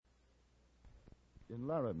In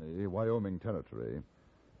Laramie, Wyoming Territory,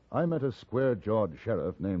 I met a square-jawed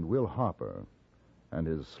sheriff named Will Harper and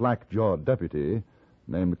his slack-jawed deputy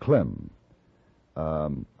named Clem.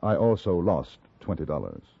 I also lost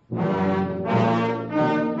 $20.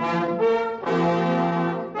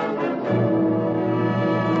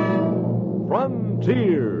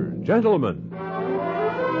 Frontier Gentlemen.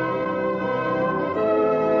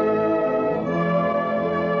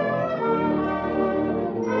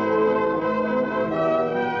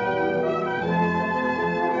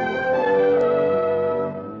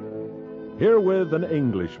 Herewith an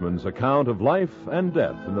Englishman's account of life and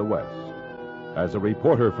death in the West. As a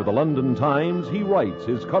reporter for the London Times, he writes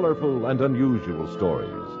his colorful and unusual stories.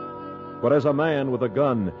 But as a man with a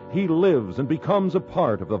gun, he lives and becomes a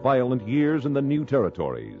part of the violent years in the new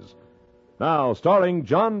territories. Now, starring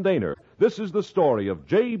John Dehner, this is the story of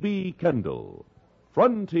J.B. Kendall,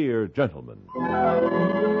 Frontier Gentlemen.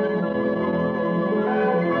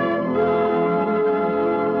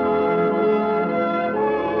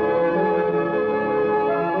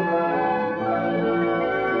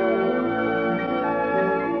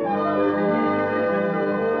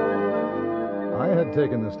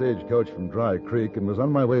 Taken the stagecoach from Dry Creek and was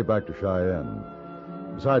on my way back to Cheyenne.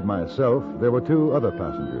 Beside myself, there were two other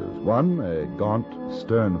passengers. One, a gaunt,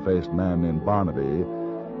 stern-faced man named Barnaby,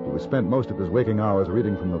 who spent most of his waking hours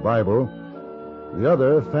reading from the Bible. The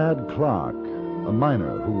other, Thad Clark, a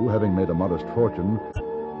miner who, having made a modest fortune,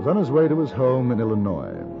 was on his way to his home in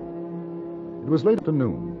Illinois. It was late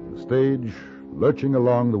afternoon, the stage lurching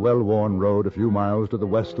along the well-worn road a few miles to the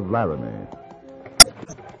west of Laramie.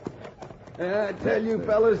 I tell you,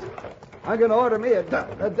 fellas, I'm going to order me a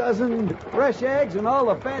dozen fresh eggs and all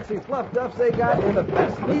the fancy fluff duffs they got in the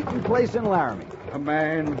best eating place in Laramie. A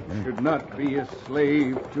man should not be a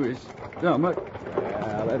slave to his stomach.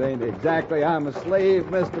 Well, it ain't exactly I'm a slave,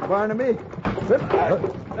 Mr. Barnaby. But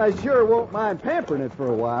I sure won't mind pampering it for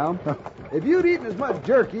a while. If you'd eaten as much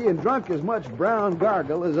jerky and drunk as much brown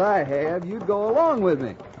gargle as I have, you'd go along with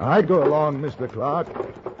me. I'd go along, Mr. Clark.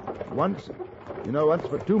 Once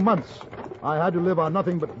for 2 months, I had to live on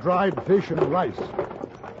nothing but dried fish and rice.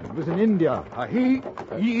 It was in India. A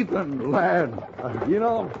heathen land.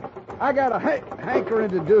 I got a hankering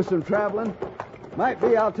to do some traveling. Might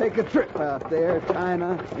be I'll take a trip out there,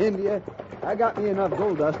 China, India. I got me enough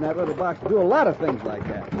gold dust in that little box to do a lot of things like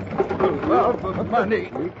that. The love of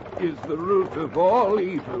money is the root of all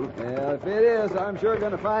evil. Well, if it is, I'm sure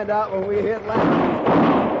going to find out when we hit land.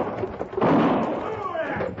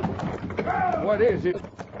 What is it?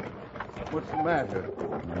 What's the matter?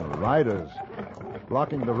 Riders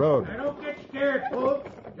blocking the road. Now, don't get scared, folks.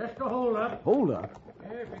 Just a hold up. Hold up?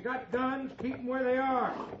 Yeah, if you got guns, keep them where they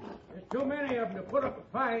are. There's too many of them to put up a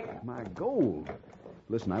fight. My gold.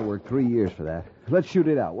 Listen, I worked 3 years for that. Let's shoot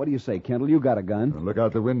it out. What do you say, Kendall? You got a gun. Look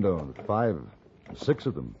out the window. 5, 6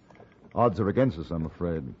 of them. Odds are against us, I'm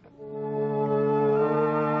afraid.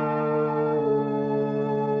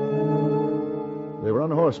 They were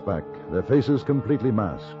on horseback, their faces completely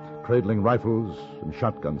masked, cradling rifles and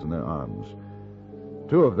shotguns in their arms.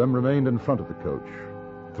 2 of them remained in front of the coach.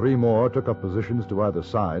 3 more took up positions to either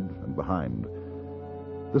side and behind.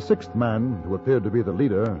 The 6th man, who appeared to be the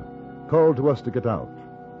leader, called to us to get out.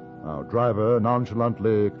 Our driver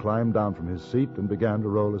nonchalantly climbed down from his seat and began to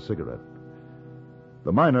roll a cigarette.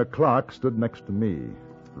 The miner Clark stood next to me,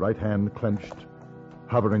 right hand clenched,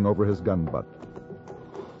 hovering over his gun butt.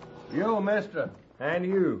 You, mister. And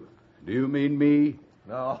you. Do you mean me?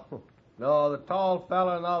 No, the tall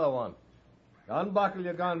fella and the other one. Unbuckle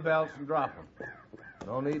your gun belts and drop them.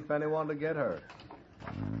 No need for anyone to get hurt.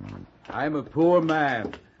 I'm a poor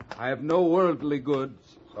man. I have no worldly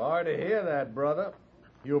goods. Sorry to hear that, brother.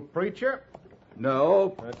 You a preacher?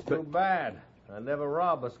 No. That's too bad. I never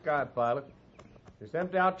rob a sky pilot. Just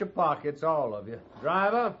empty out your pockets, all of you.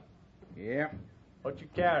 Driver? Yeah. What you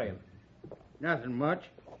carrying? Nothing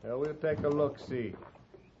much. Well, we'll take a look-see.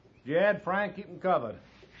 Jed, Frank, keep them covered.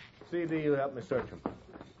 CD, you help me search them.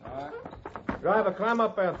 All right. Driver, climb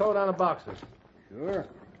up there and throw down the boxes. Sure.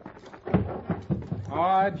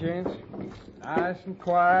 All right, gents. Nice and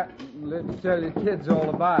quiet. Let's tell your kids all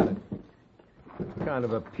about it. Kind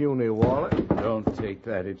of a puny wallet. Don't take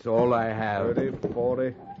that. It's all I have. 30,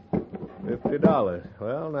 40, $50.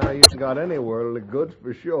 Well, now you ain't got any worldly goods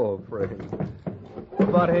for sure, friend. What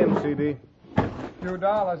about him, CD?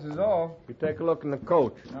 $2 is all. You take a look in the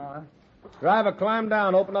coach. All right. Driver, climb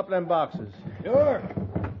down. Open up them boxes. Sure.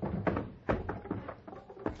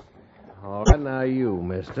 All right, now you,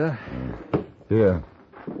 mister. Here.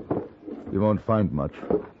 You won't find much.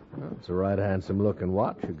 Well, it's a right handsome-looking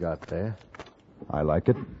watch you got there. I like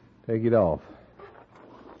it. Take it off.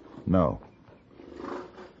 No.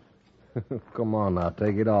 Come on now,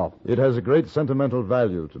 take it off. It has a great sentimental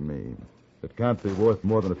value to me. It can't be worth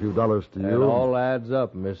more than a few dollars to It you. all adds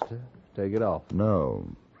up, mister. Take it off. No,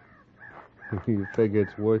 You figure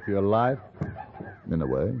it's worth your life? in a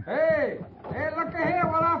way. Hey, look here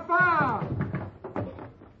what I found.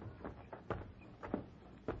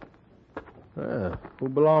 Who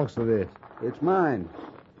belongs to this? It's mine.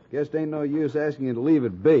 Guess there ain't no use asking you to leave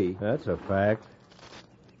it be. That's a fact.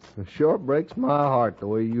 It sure breaks my heart the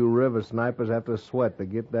way you river snipers have to sweat to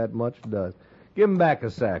get that much dust. Give him back a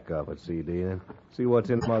sack of it, CD, and see what's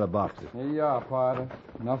in some other boxes. Here you are, partner.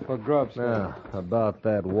 Enough for grub stuff. Now, about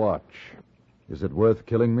that watch. Is it worth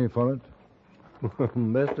killing me for it?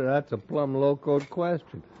 Mister, that's a plumb low-code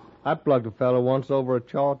question. I plugged a fellow once over a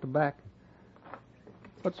chaw of tobacco.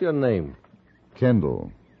 What's your name?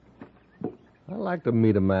 Kendall. I like to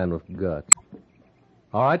meet a man with guts.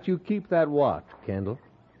 All right, you keep that watch, Kendall.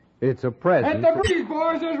 It's a present. At the breeze,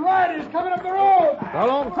 boys, there's riders coming up the road. So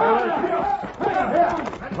long, fellas.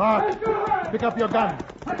 Clark, pick up your gun.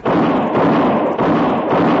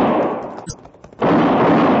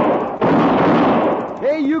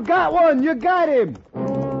 Hey, you got one. You got him.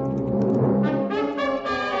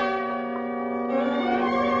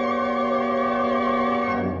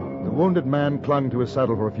 The wounded man clung to his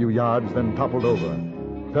saddle for a few yards, then toppled over,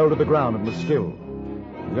 fell to the ground and was still.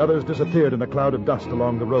 The others disappeared in a cloud of dust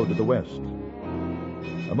along the road to the west.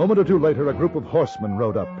 A moment or two later, a group of horsemen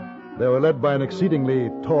rode up. They were led by an exceedingly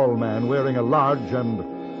tall man wearing a large and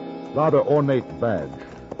rather ornate badge.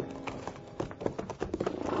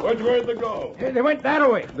 Which way did they go? Hey, they went that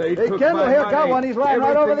way. Hey, Kendall here got one. He's lying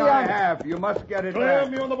right over the I arm. have. You must get it back.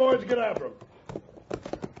 Clem, you and the boys get after him.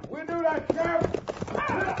 We do that, Sheriff.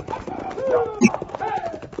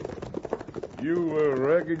 You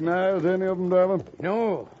recognize any of them, Devlin?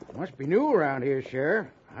 No, must be new around here, Sheriff.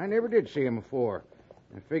 I never did see him before.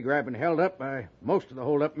 I figure I've been held up by most of the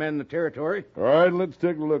hold-up men in the territory. All right, let's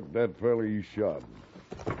take a look at that fella you shot.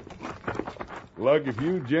 Lucky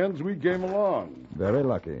few gents we came along. Very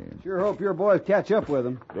lucky. Sure hope your boys catch up with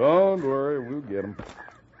him. Don't worry, we'll get them.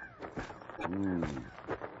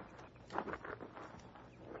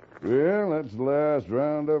 Well, that's the last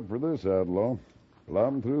roundup for this outlaw.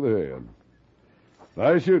 Lob him through the head.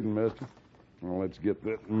 Nice shooting, mister. Well, let's get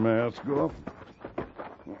that mask off.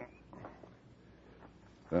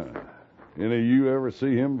 Any of you ever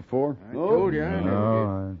see him before? I told you I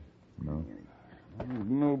never did. No.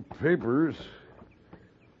 No papers.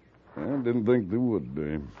 I didn't think there would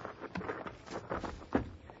be.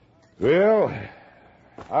 Well,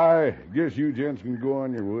 I guess you gents can go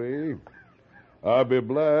on your way. I'll be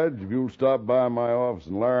obliged if you'll stop by my office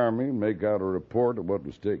in Laramie and make out a report of what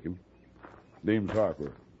was taken. Name's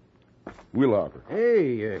Harper. Will Harper.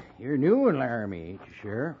 Hey, you're new in Laramie, ain't you,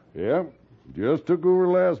 Sheriff? Yeah, just took over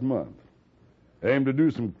last month. Aim to do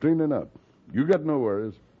some cleaning up. You got no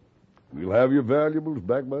worries. We'll have your valuables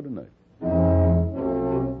back by tonight.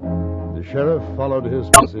 The sheriff followed his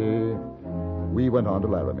posse. We went on to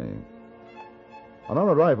Laramie. On our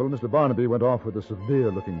arrival, Mr. Barnaby went off with a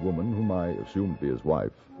severe-looking woman whom I assumed to be his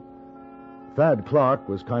wife. Thad Clark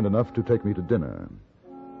was kind enough to take me to dinner.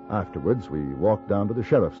 Afterwards, we walked down to the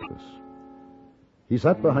sheriff's office. He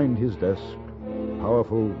sat behind his desk,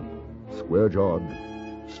 powerful, square-jawed,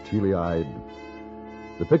 steely-eyed,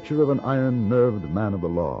 the picture of an iron-nerved man of the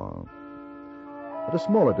law. At a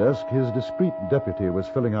smaller desk, his discreet deputy was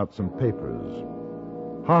filling out some papers.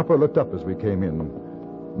 Harper looked up as we came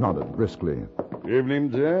in, nodded briskly.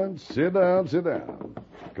 Evening, gents. Sit down, sit down.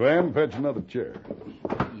 Clem, fetch another chair.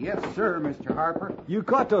 Yes, sir, Mr. Harper. You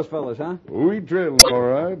caught those fellas, huh? We trailed them all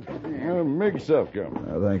right. Make yourself come.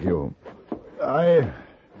 Thank you. I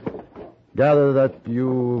gather that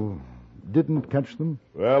you didn't catch them?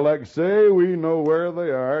 Well, like I say, we know where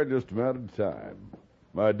they are, just a matter of time.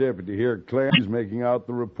 My deputy here, Clem, is making out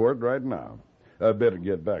the report right now. I better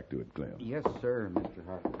get back to it, Clem. Yes, sir, Mr.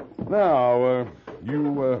 Harper. Now, you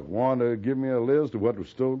want to give me a list of what was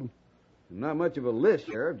stolen? Not much of a list,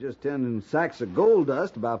 Sheriff. Just 10 sacks of gold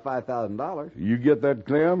dust, about $5,000. You get that,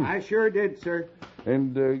 Clem? I sure did, sir.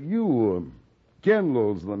 And you,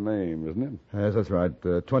 Kendall's the name, isn't it? Yes, that's right.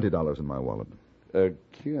 $20 in my wallet.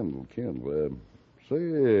 Kendall.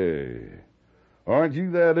 Say, aren't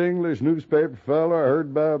you that English newspaper fella I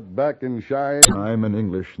heard about back in Cheyenne? I'm an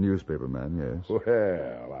English newspaper man, yes.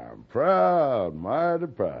 Well, I'm proud, mighty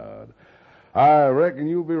proud. I reckon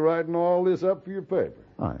you'll be writing all this up for your paper.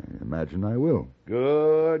 I imagine I will.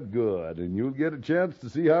 Good. And you'll get a chance to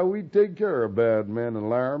see how we take care of bad men in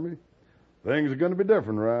Laramie. Things are going to be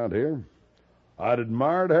different around here. I'd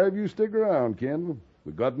admire to have you stick around, Kendall.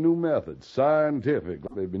 We got new methods, scientific,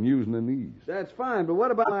 they've been using in these. That's fine, but what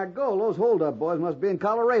about my gold? Those hold-up boys must be in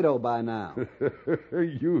Colorado by now.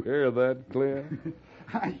 You hear that, Clem?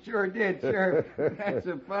 I sure did, Sheriff. That's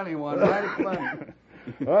a funny one, mighty funny.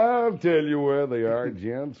 I'll tell you where they are,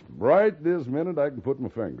 gents. Right this minute I can put my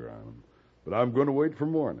finger on them. But I'm going to wait for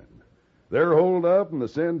morning. They're holed up in the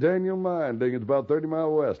Centennial Mine diggings about 30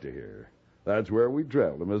 miles west of here. That's where we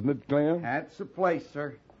traveled them, isn't it, Clem? That's the place,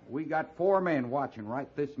 sir. We got 4 men watching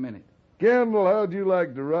right this minute. Kendall, how'd you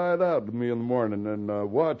like to ride out with me in the morning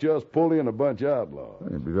and watch us pull in a bunch of outlaws?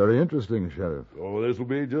 It'd be very interesting, Sheriff. Oh, this will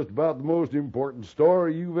be just about the most important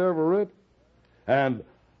story you've ever written. And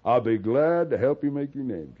I'll be glad to help you make your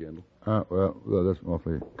name, Kendall. Well, that's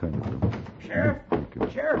awfully kind of you. Sheriff,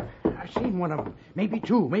 Thank you. Sheriff, I've seen one of them. Maybe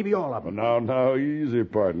 2, maybe all of them. Now, easy,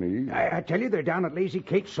 partner. Easy. I tell you, they're down at Lazy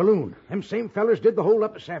Kate's saloon. Them same fellers did the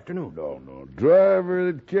hold-up this afternoon. No. Driver,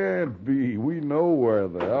 it can't be. We know where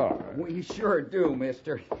they are. We sure do,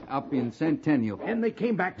 mister. Up in Centennial. And they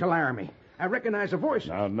came back to Laramie. I recognize the voices.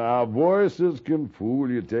 Now, voices can fool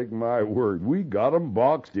you, take my word. We got 'em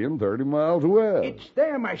boxed in 30 miles west. It's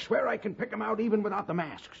them. I swear I can pick them out even without the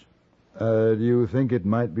masks. Do you think it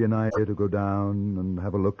might be an idea to go down and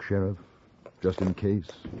have a look, Sheriff? Just in case?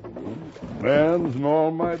 Man's an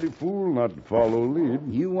almighty fool not to follow lead.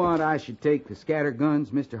 You want I should take the scatter guns,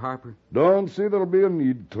 Mr. Harper? Don't see there'll be a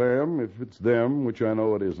need, Clem. If it's them, which I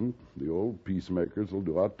know it isn't, the old peacemakers will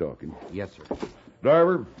do our talking. Yes, sir.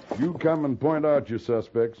 Driver, you come and point out your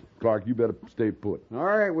suspects. Clark, you better stay put. All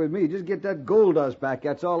right with me. Just get that gold dust back.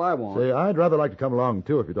 That's all I want. Say, I'd rather like to come along,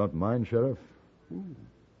 too, if you don't mind, Sheriff.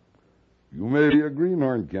 You may be a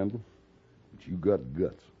greenhorn, Kendall, but you got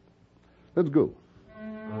guts. Let's go.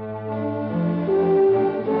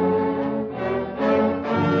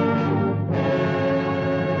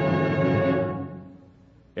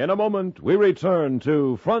 In a moment, we return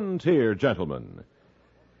to Frontier Gentlemen.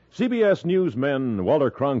 CBS newsmen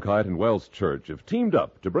Walter Cronkite and Wells Church have teamed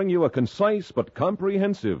up to bring you a concise but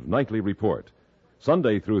comprehensive nightly report.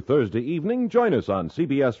 Sunday through Thursday evening, join us on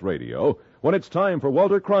CBS Radio when it's time for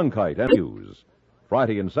Walter Cronkite and News.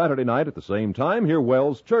 Friday and Saturday night at the same time, hear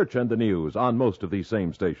Wells Church and the News on most of these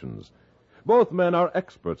same stations. Both men are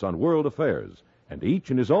experts on world affairs, and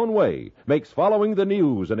each in his own way makes following the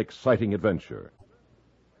news an exciting adventure.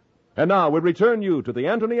 And now we return you to the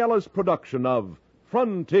Anthony Ellis production of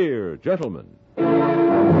Frontier Gentlemen.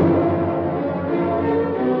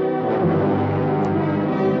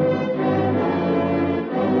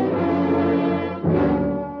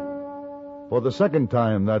 For the second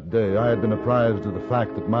time that day, I had been apprised of the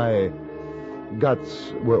fact that my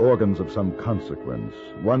guts were organs of some consequence,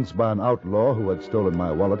 once by an outlaw who had stolen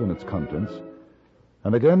my wallet and its contents,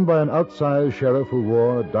 and again by an outsized sheriff who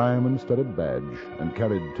wore a diamond-studded badge and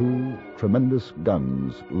carried 2 tremendous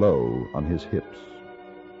guns low on his hips.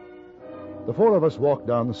 The 4 of us walked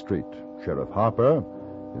down the street. Sheriff Harper,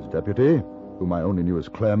 his deputy, whom I only knew as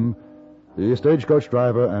Clem, the stagecoach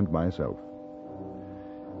driver, and myself.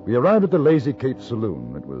 We arrived at the Lazy Kate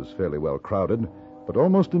saloon. It was fairly well crowded, but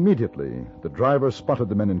almost immediately the driver spotted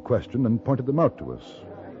the men in question and pointed them out to us.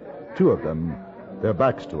 2 of them, their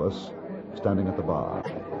backs to us, standing at the bar.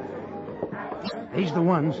 These are the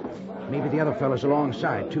ones. Maybe the other fellas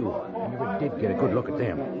alongside, too. I never did get a good look at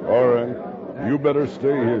them. All right. You better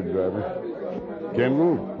stay here, driver.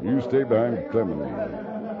 Kendall, you stay behind Clement.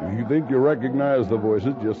 If you think you recognize the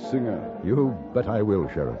voices, just sing out. You bet I will,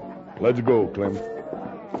 Sheriff. Let's go, Clem.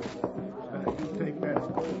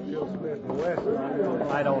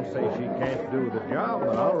 I don't say she can't do the job,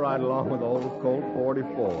 but I'll ride along with old Colt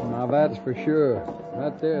 44. Now, that's for sure.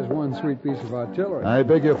 That there's one sweet piece of artillery. I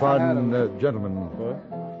beg your pardon, gentlemen.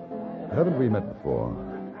 What? Haven't we met before?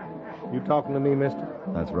 You talking to me, mister?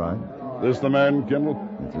 That's right. This the man, Kendall?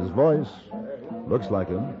 It's his voice. Looks like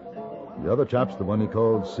him. The other chap's the one he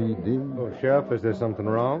called C.D. Oh, Sheriff, is there something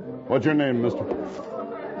wrong? What's your name, mister?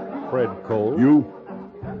 Fred Cole. You?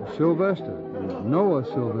 Sylvester. Noah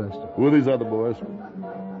Sylvester. Who are these other boys?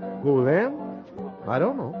 Who, them? I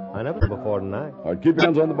don't know. I never did before tonight. All right, keep your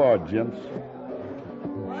hands on the bar, gents.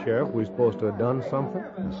 Sheriff, we supposed to have done something?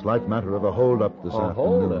 A slight matter of a hold-up this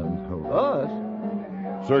afternoon. Hold up?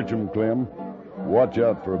 Us? Search him, Clem. Watch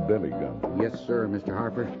out for a belly gun. Yes, sir, Mr.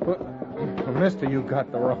 Harper. Well, mister, you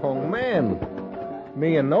got the wrong man.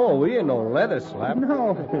 Me and Noah, we ain't no leather slap.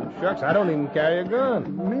 No. Shucks, I don't even carry a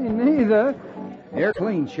gun. Me neither. They're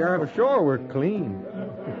clean, Sheriff. For sure, we're clean.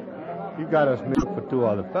 You got us mixed for 2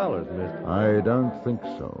 other fellas, mister. I don't think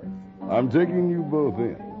so. I'm taking you both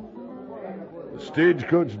in. The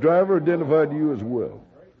stagecoach driver identified you as well.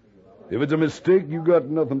 If it's a mistake, you got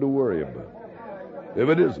nothing to worry about. If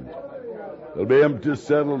it isn't, There'll be empty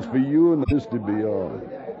saddles for you and this to be on.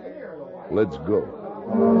 Let's go.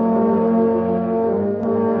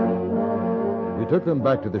 He took them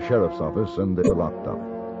back to the sheriff's office, and they were locked up,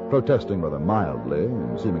 protesting rather mildly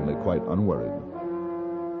and seemingly quite unworried.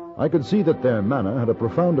 I could see that their manner had a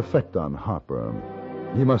profound effect on Harper.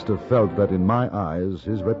 He must have felt that in my eyes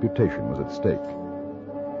his reputation was at stake.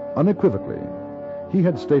 Unequivocally, he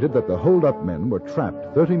had stated that the hold-up men were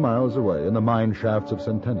trapped 30 miles away in the mine shafts of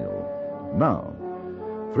Centennial. Now,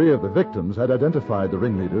 3 of the victims had identified the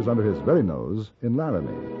ringleaders under his very nose in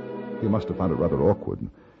Laramie. He must have found it rather awkward,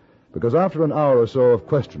 because after an hour or so of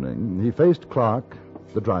questioning, he faced Clark,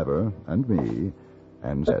 the driver, and me,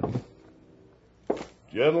 and said,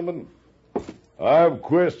 Gentlemen, I've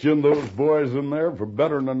questioned those boys in there for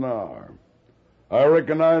better than an hour. I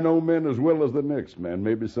reckon I know men as well as the next man,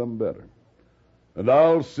 maybe some better. And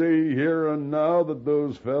I'll say here and now that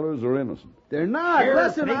those fellas are innocent. They're not.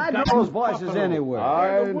 Listen, I know those voices anywhere.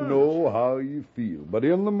 I know how you feel. But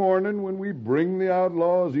in the morning when we bring the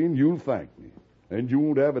outlaws in, you'll thank me. And you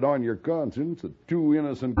won't have it on your conscience that 2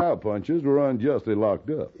 innocent cowpunchers were unjustly locked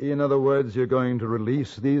up. In other words, you're going to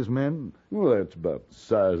release these men? Well, that's about the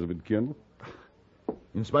size of it, Kendall.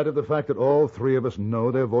 In spite of the fact that all 3 of us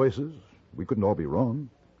know their voices, we couldn't all be wrong.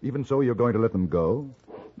 Even so, you're going to let them go?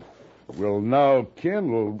 Well, now,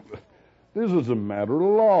 Kendall, this is a matter of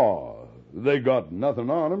law. They got nothing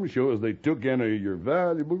on them shows they took any of your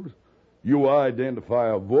valuables. You identify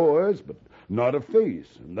a voice, but not a face,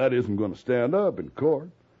 and that isn't going to stand up in court.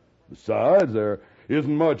 Besides, there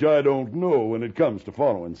isn't much I don't know when it comes to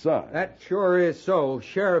following signs. That sure is so.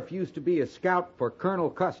 Sheriff used to be a scout for Colonel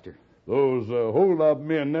Custer. Those hold-up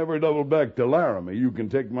men never double back to Laramie. You can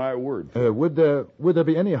take my word for it. Would there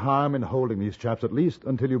be any harm in holding these chaps at least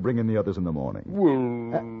until you bring in the others in the morning?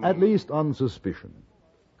 Well, at least on suspicion.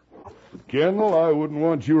 Kendall, I wouldn't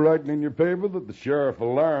want you writing in your paper that the sheriff of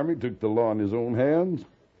Laramie took the law in his own hands.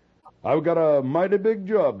 I've got a mighty big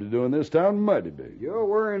job to do in this town, mighty big. You're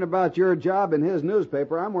worrying about your job in his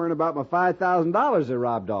newspaper. I'm worrying about my $5,000 they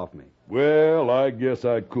robbed off me. Well, I guess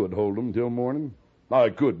I could hold them till morning. I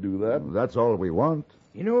could do that. That's all we want.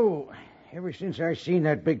 You know, ever since I seen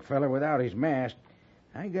that big fella without his mask,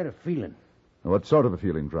 I got a feeling. What sort of a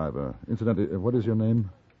feeling, Driver? Incidentally, what is your name?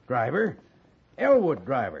 Driver? Elwood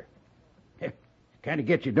Driver. Kind of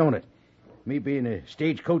gets you, don't it? Me being a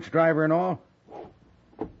stagecoach driver and all.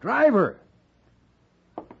 Driver!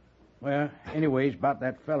 Well, anyways, about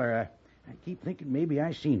that feller, I keep thinking maybe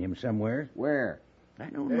I seen him somewhere. Where? I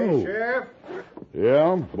don't know. Hey, Sheriff.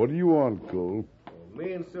 Yeah? What do you want, Cole?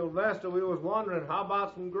 Me and Sylvester, we was wondering, how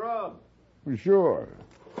about some grub? Sure.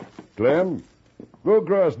 Clem, go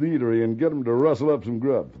across the eatery and get them to rustle up some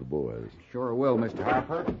grub for the boys. Sure will, Mr.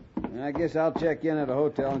 Harper. I guess I'll check in at a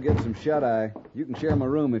hotel and get some shut-eye. You can share my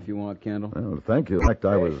room if you want, Kendall. Well, thank you. In fact,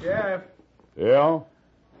 I was... Sheriff. Yeah?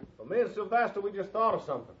 Well, me and Sylvester, we just thought of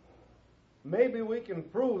something. Maybe we can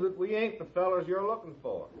prove that we ain't the fellers you're looking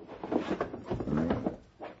for.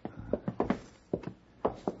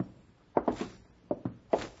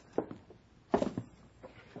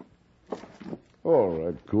 All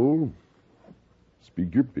right, cool.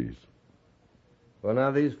 Speak your piece. Well,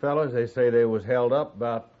 now, these fellas, they say they was held up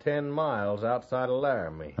about 10 miles outside of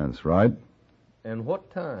Laramie. That's right. And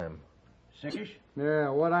what time? 6ish? Yeah,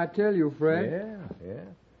 what I tell you, Fred. Yeah.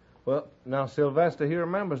 Well, now, Sylvester, he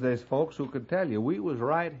remembers there's folks who could tell you we was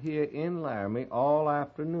right here in Laramie all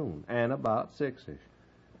afternoon and about 6ish.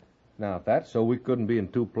 Now, if that's so, we couldn't be in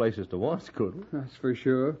 2 places at once, could we? That's for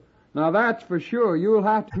sure. Now, that's for sure. You'll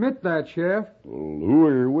have to admit that, Sheriff. Well, who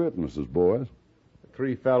are your witnesses, boys?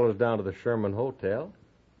 3 fellows down to the Sherman Hotel.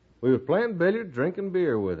 We was playing billiards, drinking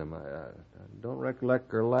beer with them. I don't recollect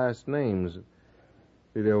their last names.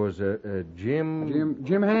 There was Jim...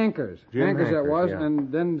 Jim Hankers. Jim Hankers that was, yeah.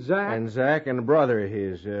 and then Zach. And Zach and a brother of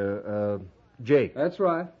his, Jake. That's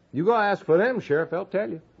right. You go ask for them, Sheriff. They'll tell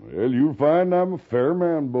you. Well, you'll find I'm a fair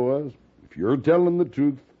man, boys. If you're telling the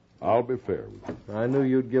truth, I'll be fair with you. I knew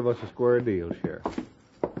you'd give us a square deal, Sheriff.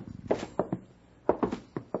 It's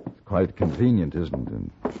quite convenient,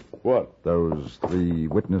 isn't it? What? Those 3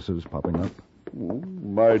 witnesses popping up. Well,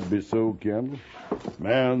 might be so, Kendall.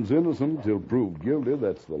 Man's innocent till proved guilty.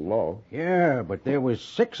 That's the law. Yeah, but there was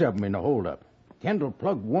 6 of them in the holdup. Kendall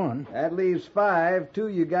plugged 1. That leaves 5. 2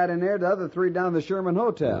 you got in there, the other 3 down the Sherman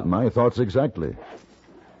Hotel. My thoughts exactly.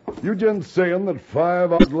 You just saying that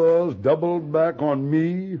 5 outlaws doubled back on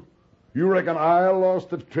me? You reckon I lost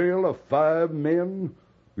the trail of 5 men?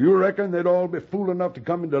 You reckon they'd all be fool enough to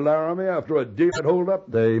come into Laramie after a daylight hold-up?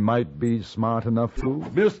 They might be smart enough to.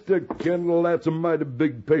 Mr. Kendall, that's a mighty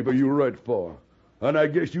big paper you write for. And I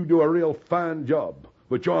guess you do a real fine job.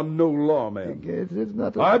 but you're no lawman. It's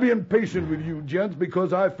not... I've been patient with you, gents,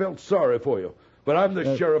 because I felt sorry for you. But I'm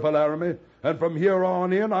the sheriff of Laramie, and from here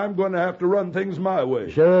on in, I'm going to have to run things my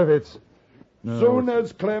way. Sheriff, it's... No, Soon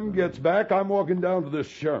as Clem gets back, I'm walking down to the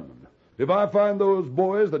Sherman. If I find those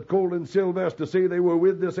boys that Cole and Sylvester say they were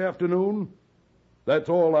with this afternoon, that's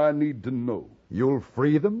all I need to know. You'll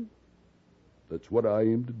free them? That's what I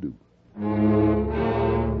aim to do.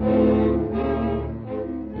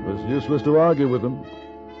 It was useless to argue with him.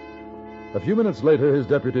 A few minutes later, his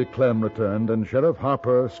deputy Clem returned, and Sheriff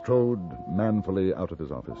Harper strode manfully out of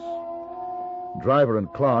his office. Driver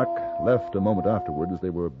and Clark left a moment afterward as they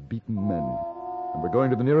were beaten men and were going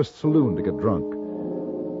to the nearest saloon to get drunk.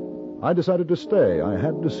 I decided to stay. I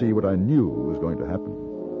had to see what I knew was going to happen.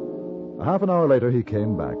 A half an hour later, he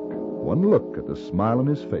came back. One look at the smile on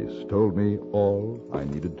his face told me all I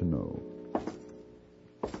needed to know.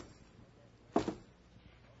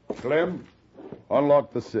 Clem,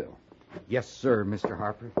 unlock the cell. Yes, sir, Mr.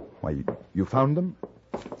 Harper. Why, you found them?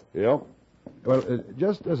 Yeah? Well,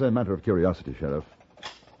 just as a matter of curiosity, Sheriff,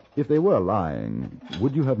 if they were lying,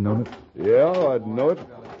 would you have known it? Yeah, I'd know it.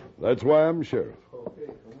 That's why I'm sheriff.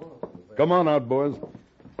 Come on out, boys.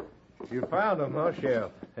 You found them, huh,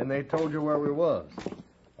 Sheriff? And they told you where we was.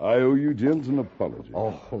 I owe you gents an apology.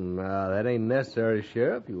 Oh, no, that ain't necessary,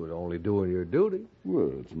 Sheriff. You were only doing your duty.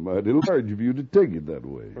 Well, it's mighty large of you to take it that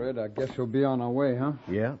way. Fred, I guess we'll be on our way, huh?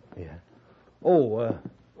 Yeah. Oh,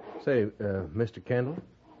 say, Mr. Kendall,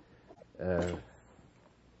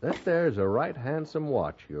 that there's a right handsome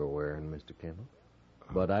watch you're wearing, Mr. Kendall.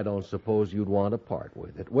 But I don't suppose you'd want to part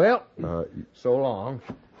with it. Well, so long.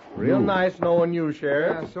 Real nice knowing you,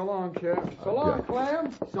 Sheriff. Yeah, so long, Sheriff. So long,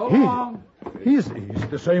 Clem. So long. He's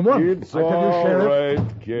the same one. It's I tell you, all Sheriff.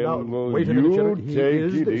 right, Kendall. Now, wait a minute, you Sheriff. He take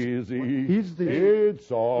is it the- easy. He's the...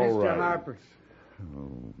 It's all Mr. right. Harper.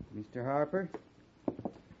 Mr. Harper?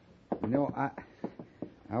 You know,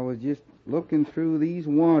 I was just looking through these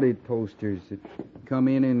wanted posters that come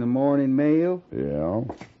in the morning mail. Yeah?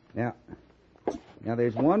 Now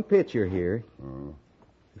there's one picture here.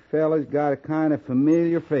 The fella's got a kind of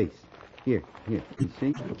familiar face. Here, you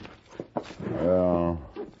see? Yeah.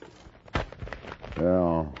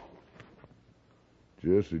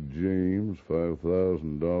 Jesse James,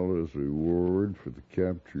 $5,000 reward for the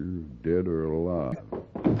capture of dead or alive.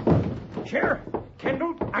 Sheriff,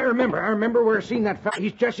 Kendall, I remember where I seen that fella.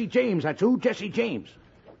 He's Jesse James. That's who, Jesse James.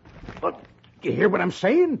 But you hear what I'm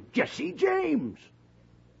saying? Jesse James.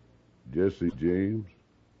 Jesse James?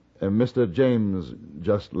 Mr. James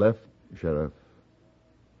just left, Sheriff.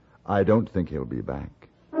 I don't think he'll be back.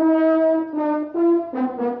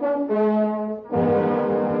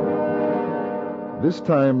 This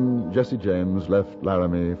time, Jesse James left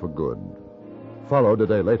Laramie for good, followed a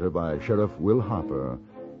day later by Sheriff Will Harper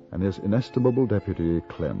and his inestimable deputy,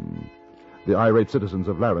 Clem. The irate citizens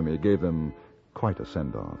of Laramie gave them quite a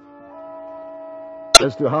send-off.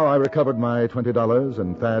 As to how I recovered my $20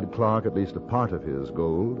 and Thad Clark at least a part of his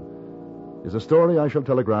gold is a story I shall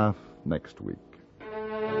telegraph next week.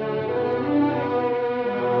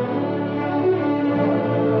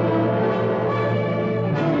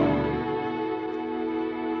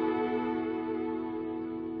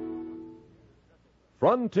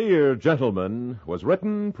 Frontier Gentlemen was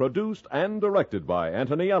written, produced, and directed by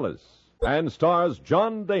Anthony Ellis and stars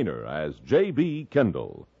John Daner as J.B.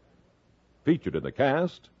 Kendall. Featured in the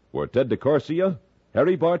cast were Ted DeCorsia,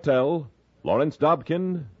 Harry Bartell, Lawrence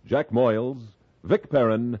Dobkin, Jack Moyles, Vic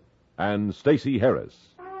Perrin, and Stacey Harris.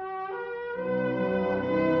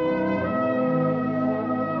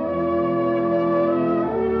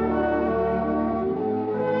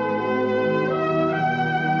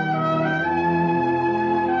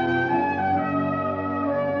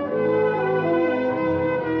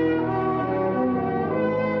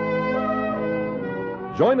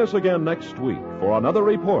 Join us again next week for another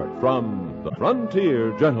report from the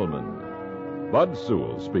Frontier Gentlemen. Bud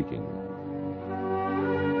Sewell speaking.